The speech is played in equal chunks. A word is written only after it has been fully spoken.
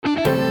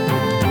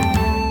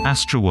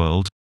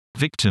Astroworld.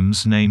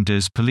 Victims named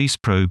as Police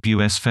Probe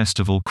US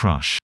Festival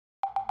Crush.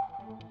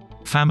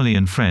 Family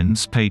and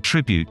friends pay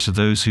tribute to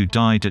those who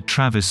died at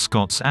Travis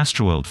Scott's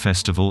Astroworld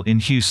Festival in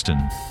Houston.